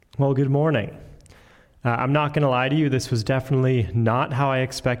Well, good morning. I'm not going to lie to you, this was definitely not how I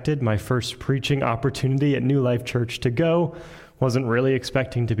expected my first preaching opportunity at New Life Church to go. Wasn't really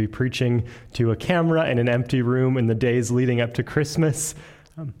expecting to be preaching to a camera in an empty room in the days leading up to Christmas,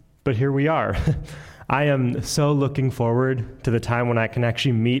 but here we are. I am so looking forward to the time when I can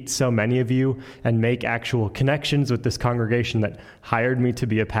actually meet so many of you and make actual connections with this congregation that hired me to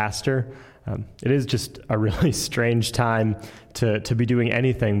be a pastor. It is just a really strange time to be doing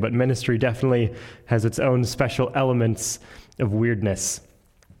anything, but ministry definitely has its own special elements of weirdness.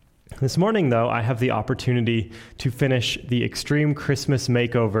 This morning, though, I have the opportunity to finish the Extreme Christmas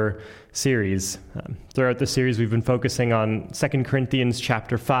Makeover series. Throughout the series, we've been focusing on 2 Corinthians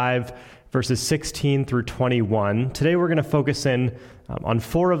chapter 5, verses 16 through 21. Today, we're going to focus in on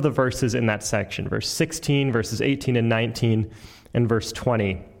 4 of the verses in that section, verse 16, verses 18 and 19, and verse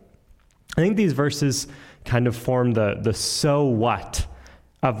 20. I think these verses kind of form the so what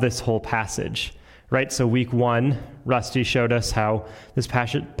of this whole passage, right? So week 1, Rusty showed us how this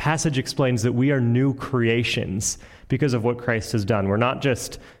passage explains that we are new creations because of what Christ has done. We're not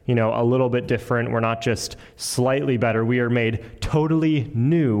just, a little bit different. We're not just slightly better. We are made totally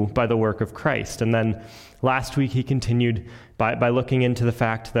new by the work of Christ. And then last week he continued by looking into the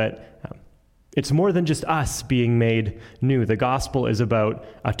fact that it's more than just us being made new. The gospel is about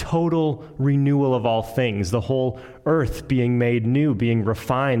a total renewal of all things, the whole earth being made new, being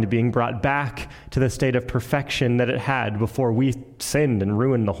refined, being brought back to the state of perfection that it had before we sinned and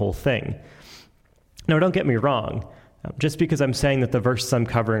ruined the whole thing. Now, don't get me wrong. Just because I'm saying that the verses I'm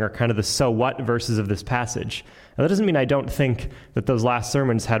covering are kind of the so what verses of this passage, now, that doesn't mean I don't think that those last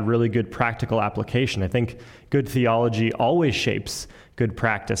sermons had really good practical application. I think good theology always shapes good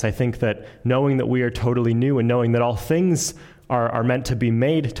practice. I think that knowing that we are totally new and knowing that all things are meant to be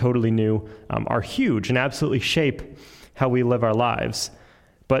made totally new are huge and absolutely shape how we live our lives.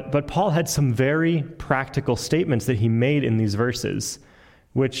 But Paul had some very practical statements that he made in these verses,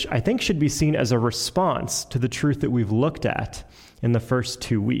 which I think should be seen as a response to the truth that we've looked at in the first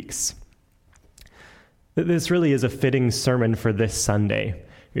 2 weeks. This really is a fitting sermon for this Sunday.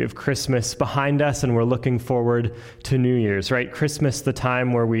 We have Christmas behind us, and we're looking forward to New Year's, right? Christmas, the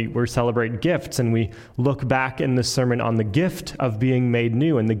time where we celebrate gifts, and we look back in the sermon on the gift of being made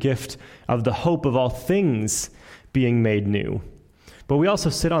new and the gift of the hope of all things being made new. But we also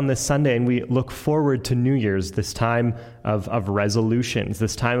sit on this Sunday and we look forward to New Year's, this time of resolutions,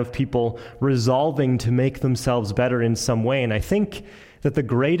 this time of people resolving to make themselves better in some way. And I think that the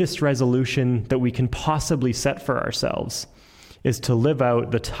greatest resolution that we can possibly set for ourselves is to live out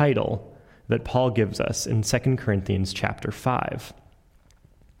the title that Paul gives us in 2 Corinthians chapter 5.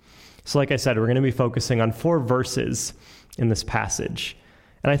 So like I said, we're going to be focusing on 4 verses in this passage.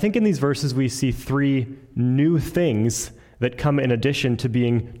 And I think in these verses we see 3 new things that come in addition to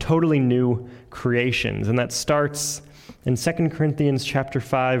being totally new creations. And that starts in 2 Corinthians chapter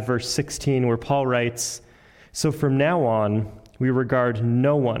 5, verse 16, where Paul writes, "So from now on, we regard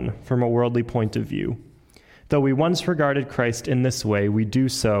no one from a worldly point of view. Though we once regarded Christ in this way, we do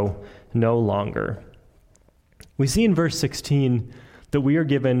so no longer." We see in verse 16 that we are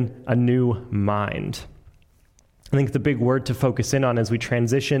given a new mind. I think the big word to focus in on as we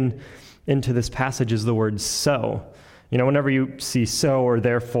transition into this passage is the word so. Whenever you see so or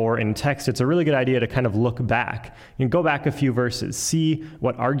therefore in text, it's a really good idea to kind of look back. You can go back a few verses, see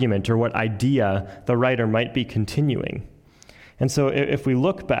what argument or what idea the writer might be continuing. And so if we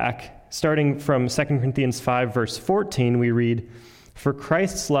look back, starting from 2 Corinthians 5, verse 14, we read, "For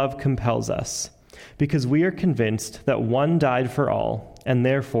Christ's love compels us, because we are convinced that one died for all, and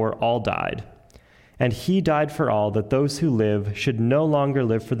therefore all died. And he died for all, that those who live should no longer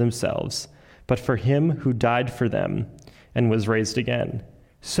live for themselves, but for him who died for them and was raised again.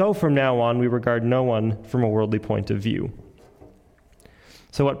 So from now on, we regard no one from a worldly point of view."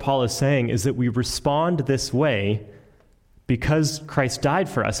 So what Paul is saying is that we respond this way because Christ died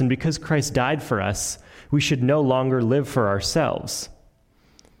for us, and because Christ died for us, we should no longer live for ourselves.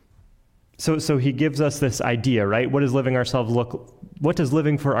 So he gives us this idea, right? What does living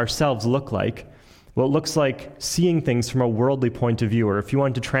for ourselves look like? Well, it looks like seeing things from a worldly point of view, or if you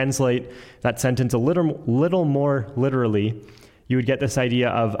want to translate that sentence a little more literally, you would get this idea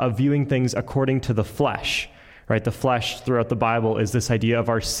of viewing things according to the flesh, right? The flesh throughout the Bible is this idea of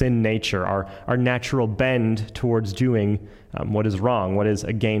our sin nature, our natural bend towards doing what is wrong, what is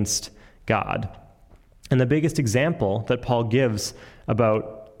against God. And the biggest example that Paul gives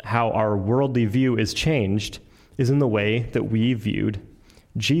about how our worldly view is changed is in the way that we viewed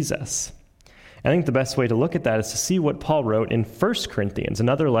Jesus. I think the best way to look at that is to see what Paul wrote in 1 Corinthians,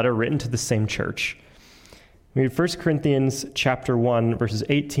 another letter written to the same church. We read 1 Corinthians chapter 1, verses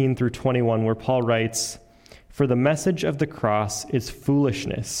 18 through 21, where Paul writes, "For the message of the cross is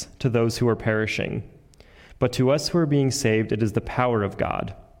foolishness to those who are perishing, but to us who are being saved it is the power of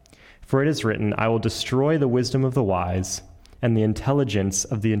God. For it is written, I will destroy the wisdom of the wise, and the intelligence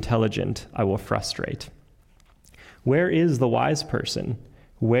of the intelligent I will frustrate." Where is the wise person?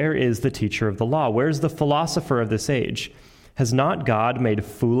 Where is the teacher of the law? Where is the philosopher of this age? Has not God made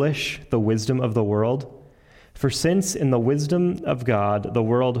foolish the wisdom of the world? For since in the wisdom of God the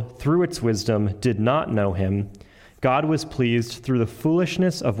world through its wisdom did not know him, God was pleased through the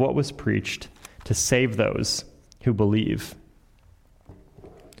foolishness of what was preached to save those who believe.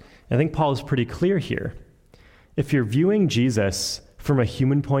 I think Paul is pretty clear here. If you're viewing Jesus from a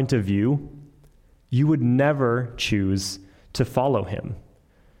human point of view, you would never choose to follow him.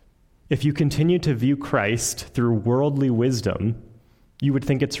 If you continue to view Christ through worldly wisdom, you would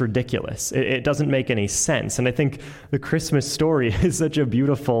think it's ridiculous. It doesn't make any sense. And I think the Christmas story is such a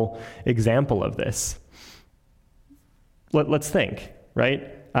beautiful example of this. Let's think, right?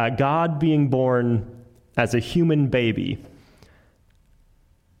 God being born as a human baby.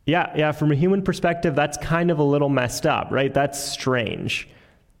 Yeah, from a human perspective, that's kind of a little messed up, right? That's strange.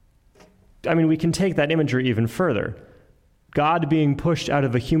 I mean, we can take that imagery even further. God being pushed out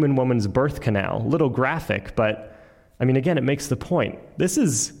of a human woman's birth canal, a little graphic, but I mean, again, it makes the point. This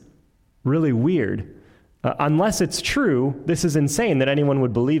is really weird. Unless it's true, this is insane that anyone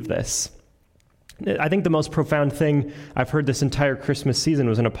would believe this. I think the most profound thing I've heard this entire Christmas season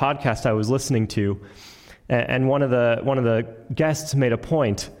was in a podcast I was listening to, and one of the guests made a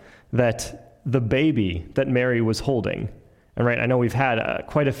point that the baby that Mary was holding, and right, I know we've had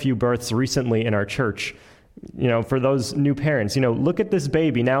quite a few births recently in our church. For those new parents, look at this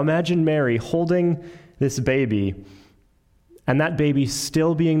baby. Now imagine Mary holding this baby, and that baby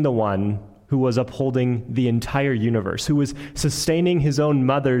still being the one who was upholding the entire universe, who was sustaining his own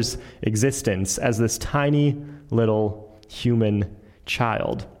mother's existence as this tiny little human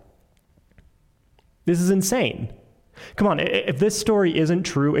child. This is insane. Come on, if this story isn't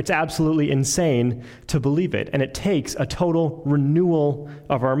true, it's absolutely insane to believe it, and it takes a total renewal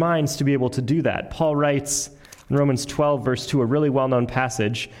of our minds to be able to do that. Paul writes in Romans 12, verse 2, a really well-known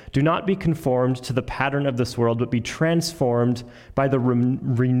passage, "Do not be conformed to the pattern of this world, but be transformed by the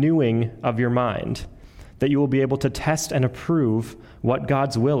renewing of your mind, that you will be able to test and approve what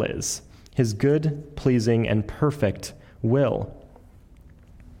God's will is, his good, pleasing, and perfect will."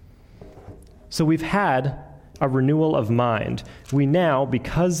 So we've had a renewal of mind. We now,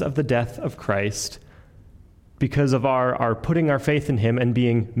 because of the death of Christ, because of our putting our faith in him and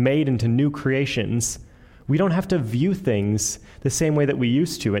being made into new creations, we don't have to view things the same way that we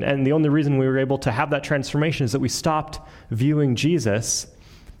used to. And the only reason we were able to have that transformation is that we stopped viewing Jesus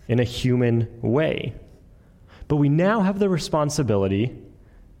in a human way. But we now have the responsibility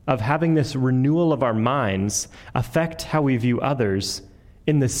of having this renewal of our minds affect how we view others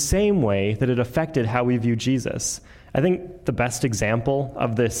in the same way that it affected how we view Jesus. I think the best example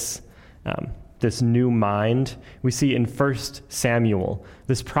of this new mind we see in 1 Samuel.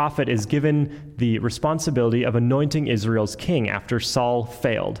 This prophet is given the responsibility of anointing Israel's king after Saul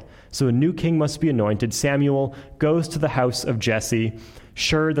failed. So a new king must be anointed. Samuel goes to the house of Jesse,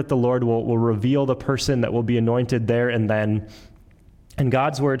 sure that the Lord will reveal the person that will be anointed there and then. And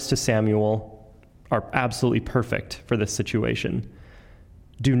God's words to Samuel are absolutely perfect for this situation.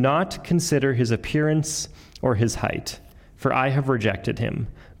 "Do not consider his appearance or his height, for I have rejected him.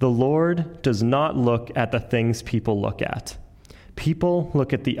 The Lord does not look at the things people look at. People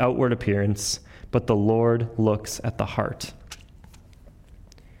look at the outward appearance, but the Lord looks at the heart."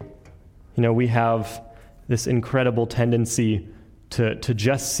 We have this incredible tendency to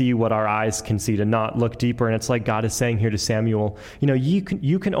just see what our eyes can see, to not look deeper. And it's like God is saying here to Samuel,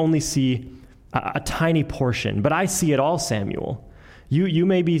 you can only see a tiny portion, but I see it all, Samuel. You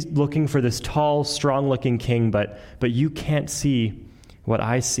may be looking for this tall, strong-looking king, but you can't see what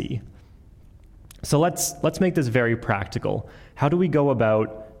I see. So let's make this very practical. How do we go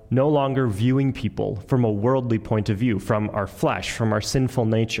about no longer viewing people from a worldly point of view, from our flesh, from our sinful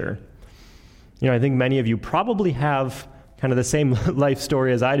nature? I think many of you probably have kind of the same life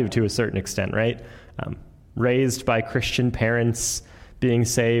story as I do to a certain extent, right? Raised by Christian parents, being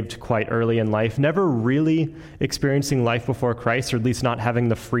saved quite early in life, never really experiencing life before Christ, or at least not having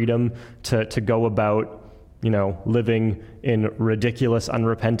the freedom to go about living in ridiculous,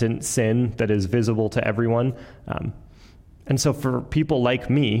 unrepentant sin that is visible to everyone. And so for people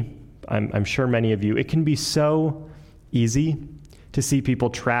like me, I'm sure many of you, it can be so easy to see people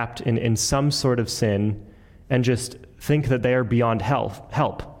trapped in some sort of sin and just think that they are beyond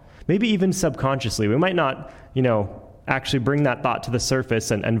help. maybe even subconsciously. We might not, actually bring that thought to the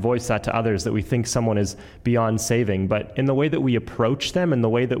surface and voice that to others, that we think someone is beyond saving. But in the way that we approach them and the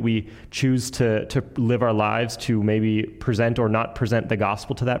way that we choose to live our lives, to maybe present or not present the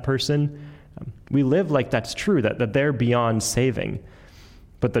gospel to that person, we live like that's true, that they're beyond saving.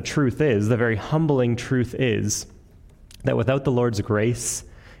 But the truth is, the very humbling truth is, that without the Lord's grace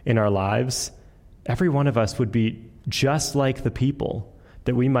in our lives, every one of us would be just like the people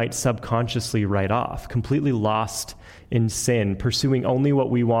that we might subconsciously write off, completely lost in sin, pursuing only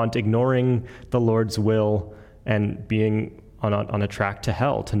what we want, ignoring the Lord's will, and being on a track to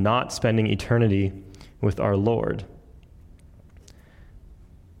hell, to not spending eternity with our Lord.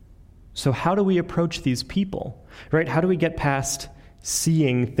 So how do we approach these people, right? How do we get past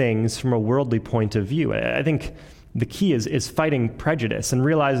seeing things from a worldly point of view? I think the key is fighting prejudice and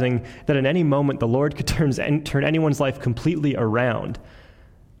realizing that at any moment the Lord could turn anyone's life completely around.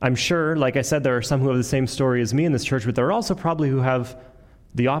 I'm sure, like I said, there are some who have the same story as me in this church, but there are also probably who have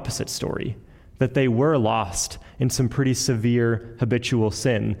the opposite story, that they were lost in some pretty severe habitual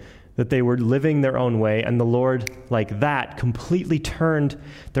sin, that they were living their own way, and the Lord, like that, completely turned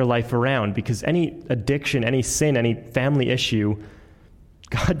their life around. Because any addiction, any sin, any family issue,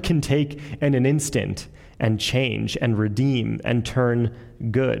 God can take in an instant and change and redeem and turn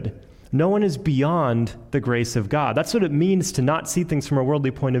good. No one is beyond the grace of God. That's what it means to not see things from a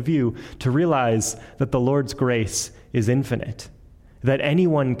worldly point of view, to realize that the Lord's grace is infinite, that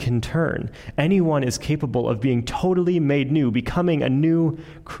anyone can turn. Anyone is capable of being totally made new, becoming a new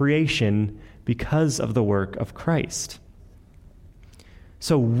creation because of the work of Christ.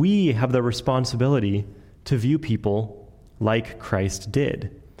 So we have the responsibility to view people like Christ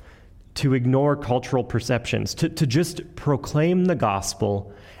did, to ignore cultural perceptions, to just proclaim the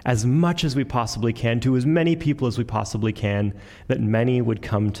gospel as much as we possibly can to as many people as we possibly can, that many would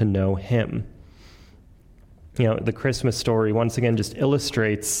come to know him. The Christmas story once again just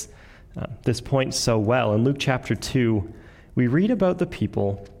illustrates this point so well. In Luke chapter 2, we read about the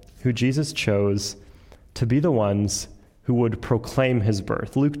people who Jesus chose to be the ones who would proclaim his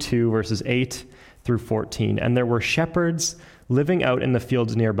birth. Luke 2, verses 8 through 14. And there were shepherds living out in the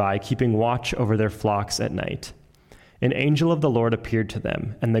fields nearby, keeping watch over their flocks at night. An angel of the Lord appeared to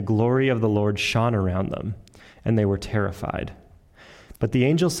them, and the glory of the Lord shone around them, and they were terrified. But the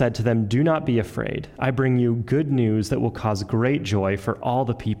angel said to them, "Do not be afraid. I bring you good news that will cause great joy for all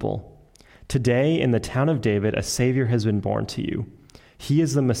the people. Today, in the town of David, a Savior has been born to you. He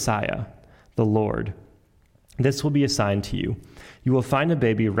is the Messiah, the Lord. This will be a sign to you. You will find a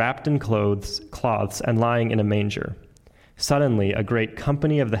baby wrapped in cloths and lying in a manger." Suddenly, a great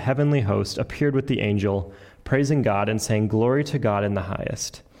company of the heavenly host appeared with the angel, praising God and saying, "Glory to God in the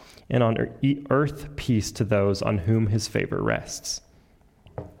highest, and on earth peace to those on whom his favor rests."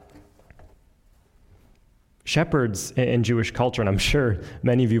 Shepherds in Jewish culture, and I'm sure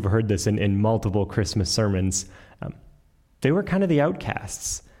many of you have heard this in multiple Christmas sermons, they were kind of the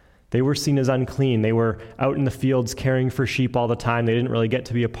outcasts. They were seen as unclean. They were out in the fields caring for sheep all the time. They didn't really get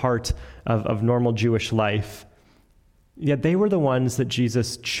to be a part of normal Jewish life. Yet they were the ones that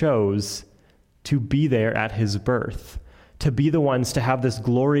Jesus chose to be there at his birth, to be the ones to have this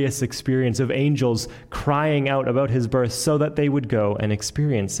glorious experience of angels crying out about his birth so that they would go and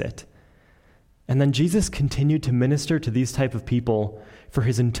experience it. And then Jesus continued to minister to these type of people for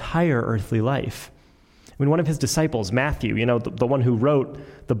his entire earthly life. When one of his disciples, Matthew, the one who wrote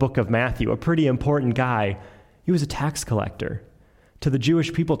the book of Matthew, a pretty important guy, he was a tax collector. To the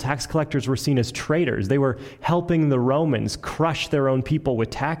Jewish people, tax collectors were seen as traitors. They were helping the Romans crush their own people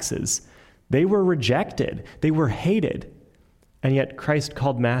with taxes. They were rejected. They were hated. And yet Christ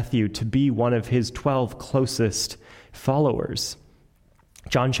called Matthew to be one of his 12 closest followers.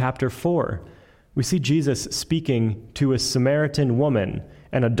 John chapter 4, we see Jesus speaking to a Samaritan woman,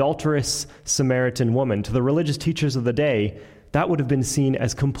 an adulterous Samaritan woman. To the religious teachers of the day, that would have been seen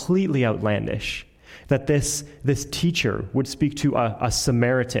as completely outlandish, that this teacher would speak to a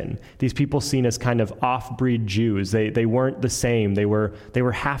Samaritan, these people seen as kind of off-breed Jews. They weren't the same. They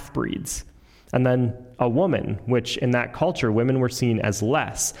were half-breeds. And then a woman, which in that culture, women were seen as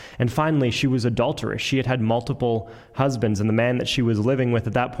less. And finally, she was adulterous. She had multiple husbands, and the man that she was living with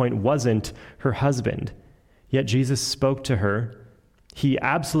at that point wasn't her husband. Yet Jesus spoke to her. He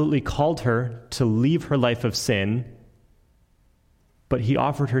absolutely called her to leave her life of sin, but he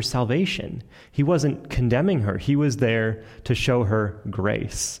offered her salvation. He wasn't condemning her. He was there to show her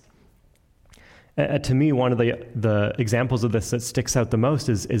grace. To me, one of the examples of this that sticks out the most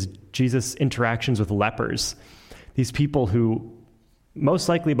is Jesus' interactions with lepers. These people who, most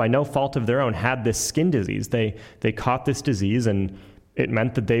likely by no fault of their own, had this skin disease. They caught this disease, and It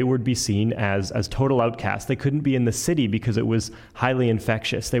meant that they would be seen as total outcasts. They couldn't be in the city because it was highly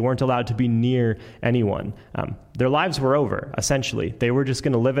infectious. They weren't allowed to be near anyone. Their lives were over, essentially. They were just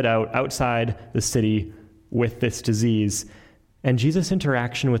going to live it out outside the city with this disease. And Jesus'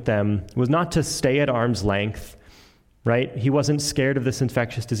 interaction with them was not to stay at arm's length, right? He wasn't scared of this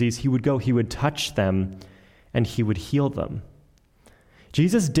infectious disease. He would go, he would touch them, and he would heal them.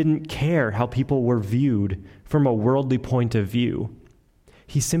 Jesus didn't care how people were viewed from a worldly point of view.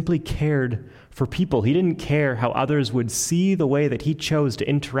 He simply cared for people. He didn't care how others would see the way that he chose to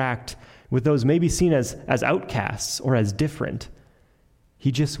interact with those maybe seen as outcasts or as different.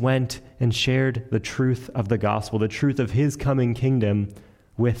 He just went and shared the truth of the gospel, the truth of his coming kingdom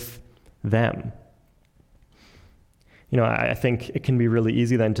with them. I think it can be really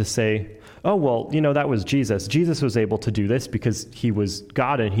easy then to say, oh, well, that was Jesus. Jesus was able to do this because he was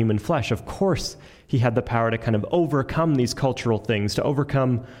God in human flesh. Of course, he had the power to kind of overcome these cultural things, to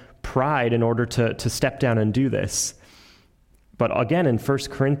overcome pride in order to step down and do this. But again, in 1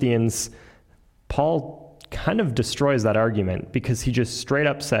 Corinthians, Paul kind of destroys that argument because he just straight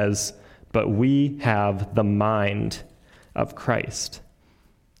up says, but we have the mind of Christ.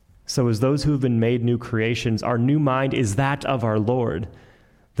 So as those who have been made new creations, our new mind is that of our Lord,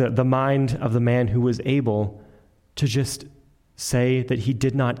 the mind of the man who was able to just say that he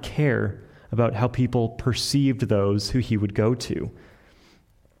did not care about how people perceived those who he would go to.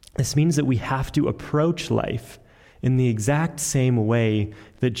 This means that we have to approach life in the exact same way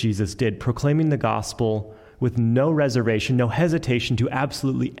that Jesus did, proclaiming the gospel with no reservation, no hesitation to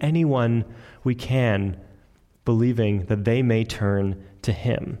absolutely anyone we can, believing that they may turn to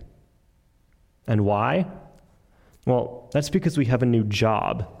him. And why? Well, that's because we have a new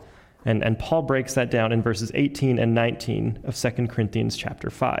job. And Paul breaks that down in verses 18 and 19 of 2 Corinthians chapter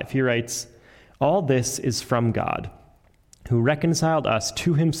 5. He writes, "All this is from God, who reconciled us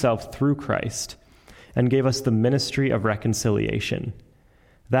to himself through Christ and gave us the ministry of reconciliation.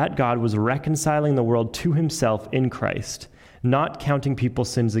 That God was reconciling the world to himself in Christ, not counting people's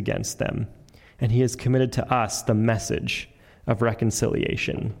sins against them. And he has committed to us the message of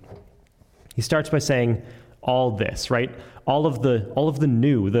reconciliation." He starts by saying all this, right? All of the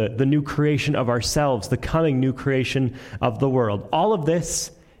new, the new creation of ourselves, the coming new creation of the world. All of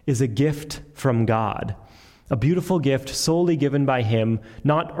this is a gift from God. A beautiful gift solely given by him,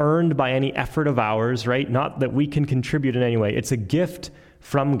 not earned by any effort of ours, right? Not that we can contribute in any way. It's a gift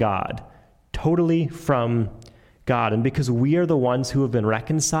from God, totally from God. And because we are the ones who have been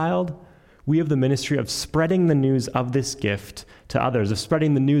reconciled, we have the ministry of spreading the news of this gift to others, of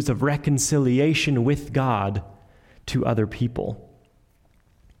spreading the news of reconciliation with God to other people.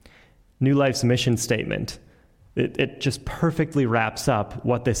 New Life's mission statement, it just perfectly wraps up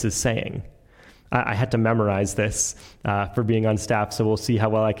what this is saying. I had to memorize this for being on staff, so we'll see how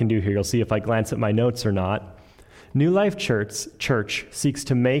well I can do here. You'll see if I glance at my notes or not. New Life Church seeks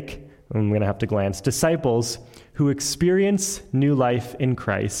to make, I'm going to have to glance, disciples who experience new life in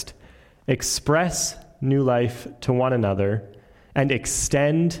Christ, express new life to one another, and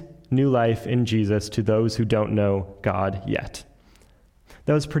extend new life in Jesus to those who don't know God yet.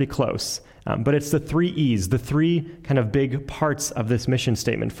 That was pretty close. But it's the 3 E's, the 3 kind of big parts of this mission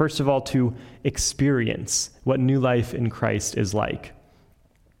statement. First of all, to experience what new life in Christ is like.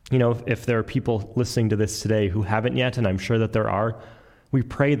 If there are people listening to this today who haven't yet, and I'm sure that there are, we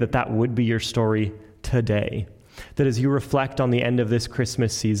pray that that would be your story today. That as you reflect on the end of this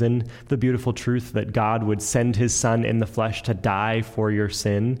Christmas season, the beautiful truth that God would send his Son in the flesh to die for your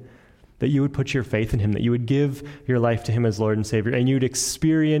sin, that you would put your faith in him, that you would give your life to him as Lord and Savior, and you'd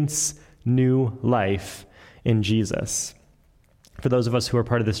experience new life in Jesus. For those of us who are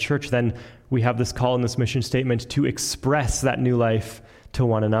part of this church, then we have this call in this mission statement to express that new life to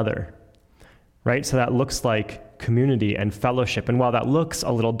one another, right? So that looks like community and fellowship. And while that looks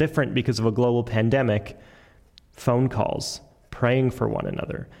a little different because of a global pandemic, phone calls, praying for one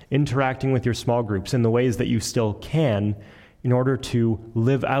another, interacting with your small groups in the ways that you still can in order to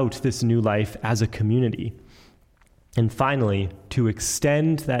live out this new life as a community. And finally, to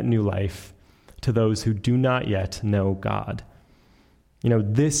extend that new life to those who do not yet know God.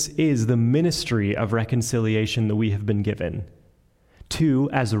 This is the ministry of reconciliation that we have been given. To,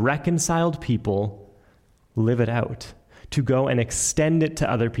 as reconciled people, live it out. To go and extend it to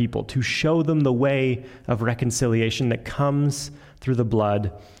other people, to show them the way of reconciliation that comes through the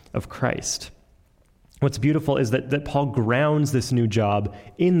blood of Christ. What's beautiful is that Paul grounds this new job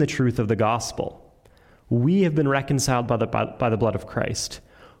in the truth of the gospel. We have been reconciled by the blood of Christ.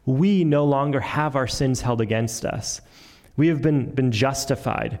 We no longer have our sins held against us. We have been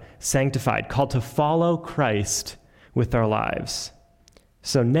justified, sanctified, called to follow Christ with our lives.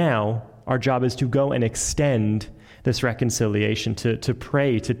 So now our job is to go and extend this reconciliation, to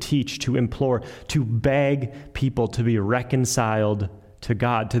pray, to teach, to implore, to beg people to be reconciled to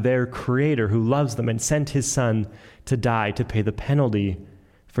God, to their Creator who loves them and sent his Son to die to pay the penalty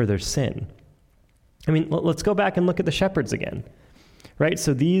for their sin. I mean, let's go back and look at the shepherds again, right?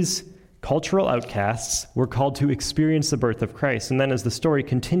 So these cultural outcasts were called to experience the birth of Christ. And then as the story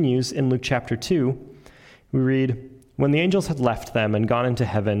continues in Luke chapter 2, we read, "When the angels had left them and gone into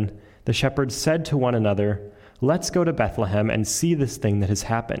heaven, the shepherds said to one another, 'Let's go to Bethlehem and see this thing that has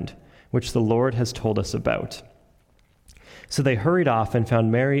happened, which the Lord has told us about.' So they hurried off and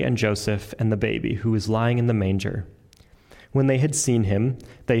found Mary and Joseph and the baby, who was lying in the manger. When they had seen him,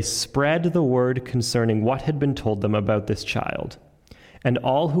 they spread the word concerning what had been told them about this child. And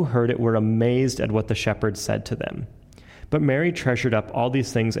all who heard it were amazed at what the shepherds said to them. But Mary treasured up all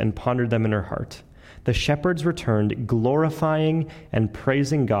these things and pondered them in her heart. The shepherds returned, glorifying and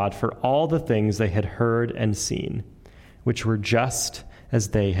praising God for all the things they had heard and seen, which were just as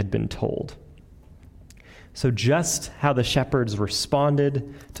they had been told." So just how the shepherds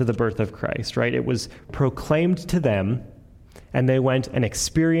responded to the birth of Christ, right? It was proclaimed to them, and they went and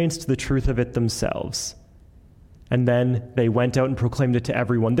experienced the truth of it themselves. And then they went out and proclaimed it to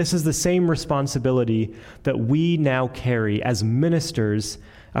everyone. This is the same responsibility that we now carry as ministers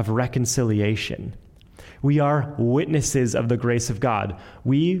of reconciliation. We are witnesses of the grace of God.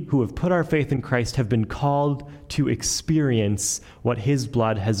 We who have put our faith in Christ have been called to experience what his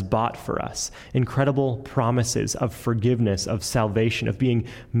blood has bought for us. Incredible promises of forgiveness, of salvation, of being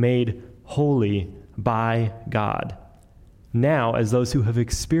made holy by God. Now, as those who have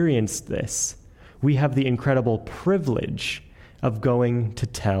experienced this, we have the incredible privilege of going to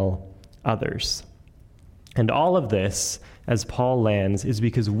tell others. And all of this, as Paul lands, is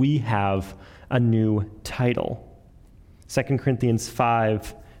because we have a new title. 2 Corinthians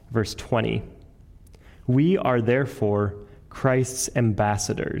 5, verse 20. "We are therefore Christ's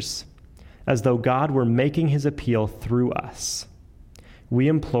ambassadors, as though God were making his appeal through us. We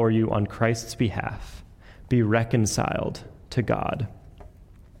implore you on Christ's behalf, be reconciled to God."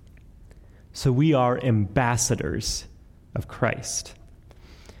 So we are ambassadors of Christ.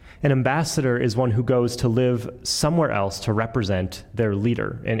 An ambassador is one who goes to live somewhere else to represent their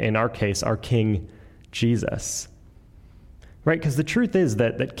leader, in our case, our King Jesus. Right? Because the truth is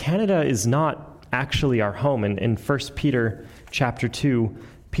that Canada is not actually our home. And in 1 Peter chapter 2,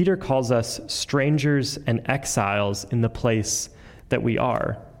 Peter calls us strangers and exiles in the place that we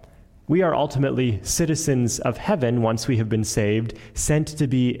are. We are ultimately citizens of heaven once we have been saved, sent to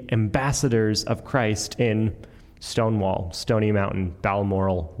be ambassadors of Christ in Stonewall, Stony Mountain,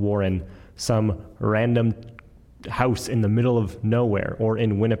 Balmoral, Warren, some random house in the middle of nowhere, or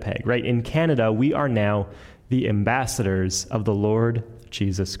in Winnipeg, right? In Canada, we are now the ambassadors of the Lord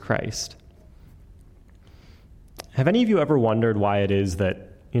Jesus Christ. Have any of you ever wondered why it is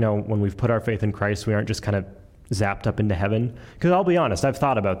that, when we've put our faith in Christ, we aren't just kind of zapped up into heaven? Because I'll be honest, I've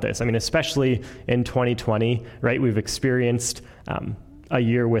thought about this. I mean, especially in 2020, right? We've experienced a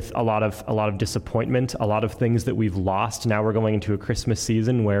year with a lot of disappointment, a lot of things that we've lost. Now we're going into a Christmas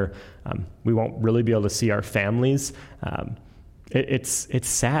season where we won't really be able to see our families. It's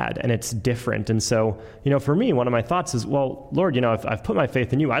sad and it's different. And so, for me, one of my thoughts is, well, Lord, if I've put my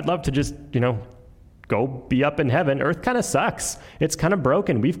faith in you, I'd love to just, go be up in heaven. Earth kind of sucks. It's kind of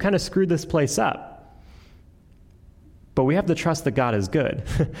broken. We've kind of screwed this place up. But we have to trust that God is good.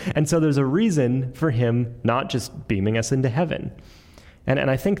 And so there's a reason for him not just beaming us into heaven. And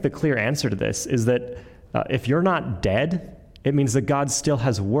I think the clear answer to this is that if you're not dead, it means that God still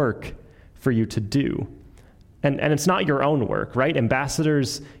has work for you to do. And it's not your own work, right?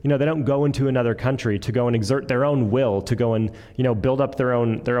 Ambassadors, they don't go into another country to go and exert their own will, to go and, build up their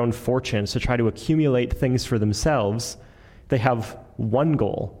own fortunes, to try to accumulate things for themselves. They have one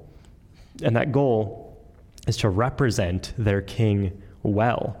goal, and that goal is to represent their king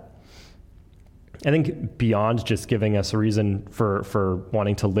well. I think beyond just giving us a reason for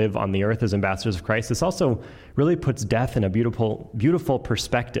wanting to live on the earth as ambassadors of Christ, this also really puts death in a beautiful, beautiful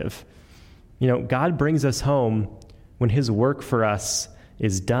perspective. God brings us home when his work for us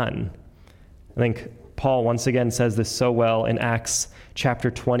is done. I think Paul once again says this so well in Acts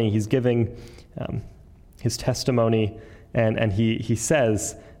chapter 20. He's giving his testimony, and he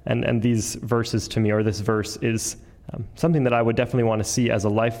says, and these verses to me, or this verse is something that I would definitely want to see as a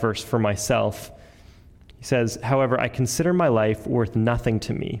life verse for myself. He says, "However, I consider my life worth nothing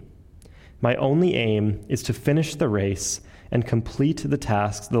to me. My only aim is to finish the race and complete the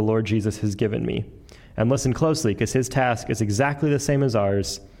tasks the Lord Jesus has given me." And listen closely, because his task is exactly the same as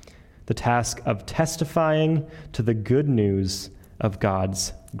ours, the task of testifying to the good news of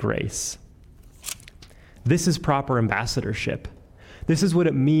God's grace. This is proper ambassadorship. This is what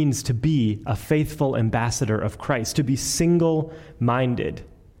it means to be a faithful ambassador of Christ, to be single-minded,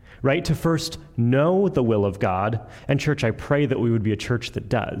 right? To first know the will of God. And church, I pray that we would be a church that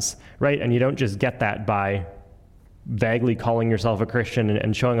does, right? And you don't just get that by vaguely calling yourself a Christian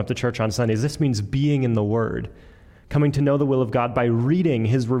and showing up to church on Sundays. This means being in the Word, coming to know the will of God by reading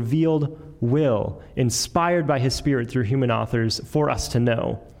his revealed will, inspired by his Spirit through human authors for us to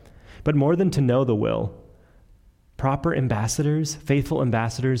know. But more than to know the will, proper ambassadors, faithful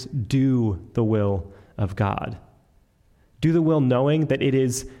ambassadors, do the will of God. Do the will knowing that it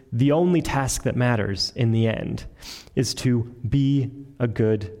is the only task that matters in the end, is to be a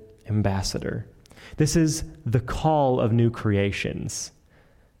good ambassador. This is the call of new creations,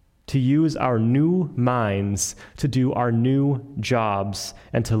 to use our new minds to do our new jobs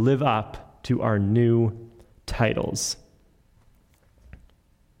and to live up to our new titles.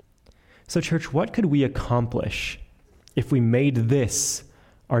 So, church, what could we accomplish if we made this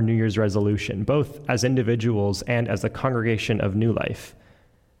our New Year's resolution, both as individuals and as a congregation of New Life?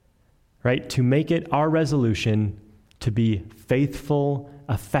 Right? To make it our resolution to be faithful,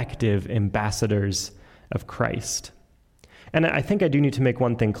 effective ambassadors of Christ. And I think I do need to make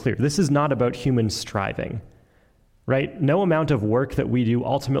one thing clear. This is not about human striving, right? No amount of work that we do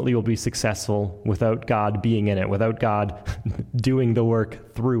ultimately will be successful without God being in it, without God doing the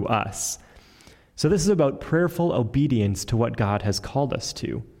work through us. So this is about prayerful obedience to what God has called us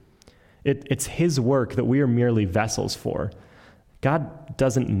to. It's his work that we are merely vessels for. God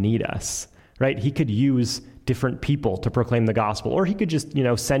doesn't need us, right? He could use different people to proclaim the gospel, or he could just,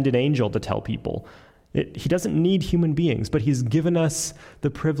 send an angel to tell people. He doesn't need human beings, but he's given us the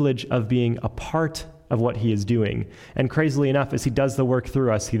privilege of being a part of what he is doing. And crazily enough, as he does the work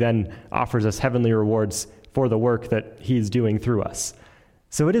through us, he then offers us heavenly rewards for the work that he's doing through us.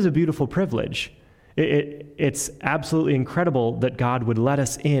 So it is a beautiful privilege. It's absolutely incredible that God would let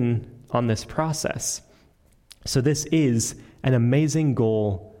us in on this process. So this is an amazing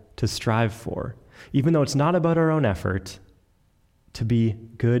goal to strive for, even though it's not about our own effort, to be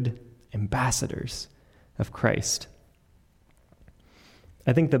good ambassadors of Christ.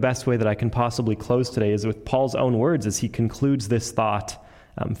 I think the best way that I can possibly close today is with Paul's own words as he concludes this thought.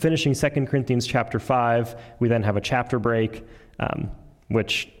 Finishing 2 Corinthians chapter 5, we then have a chapter break,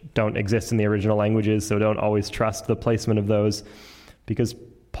 which don't exist in the original languages, so don't always trust the placement of those, because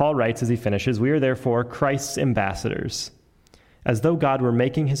Paul writes as he finishes, "We are therefore Christ's ambassadors. As though God were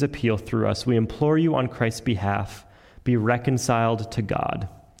making his appeal through us, we implore you on Christ's behalf, be reconciled to God.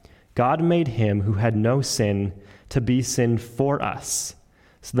 God made him who had no sin to be sin for us,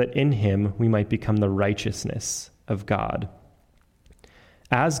 so that in him we might become the righteousness of God.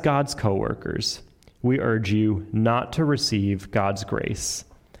 As God's co-workers, we urge you not to receive God's grace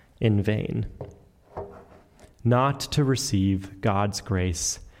in vain." Not to receive God's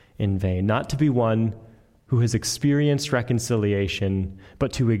grace in vain. Not to be one who has experienced reconciliation,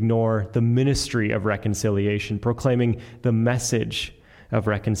 but to ignore the ministry of reconciliation, proclaiming the message of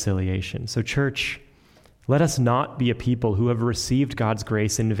reconciliation. So, church, let us not be a people who have received God's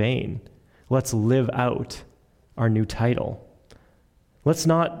grace in vain. Let's live out our new title. Let's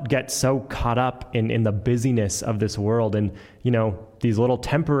not get so caught up in the busyness of this world and, these little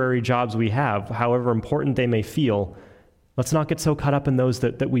temporary jobs we have, however important they may feel. Let's not get so caught up in those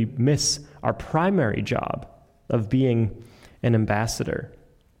that we miss our primary job of being an ambassador.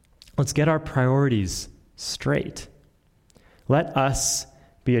 Let's get our priorities straight. Let us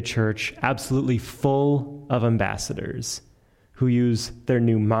be a church absolutely full of ambassadors who use their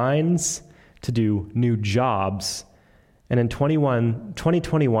new minds to do new jobs. And in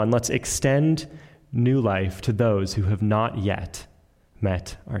 2021, let's extend new life to those who have not yet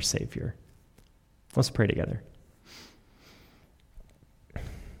met our Savior. Let's pray together.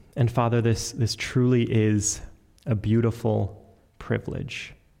 And Father, this truly is a beautiful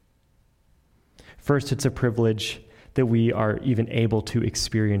privilege. First, it's a privilege that we are even able to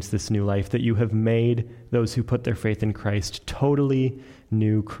experience this new life, that you have made those who put their faith in Christ totally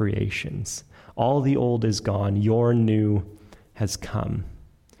new creations. All the old is gone, your new has come.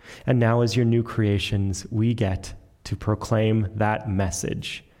 And now as your new creations, we get to proclaim that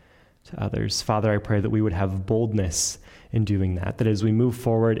message to others. Father, I pray that we would have boldness in doing that as we move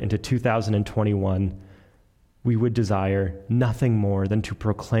forward into 2021, we would desire nothing more than to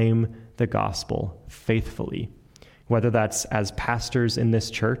proclaim the gospel faithfully, whether that's as pastors in this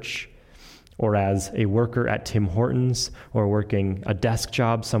church, or as a worker at Tim Hortons, or working a desk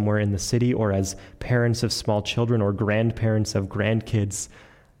job somewhere in the city, or as parents of small children or grandparents of grandkids.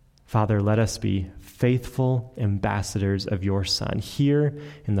 Father, let us be faithful ambassadors of your Son here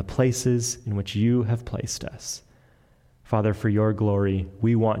in the places in which you have placed us. Father, for your glory,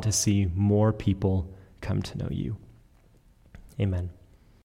 we want to see more people come to know you. Amen.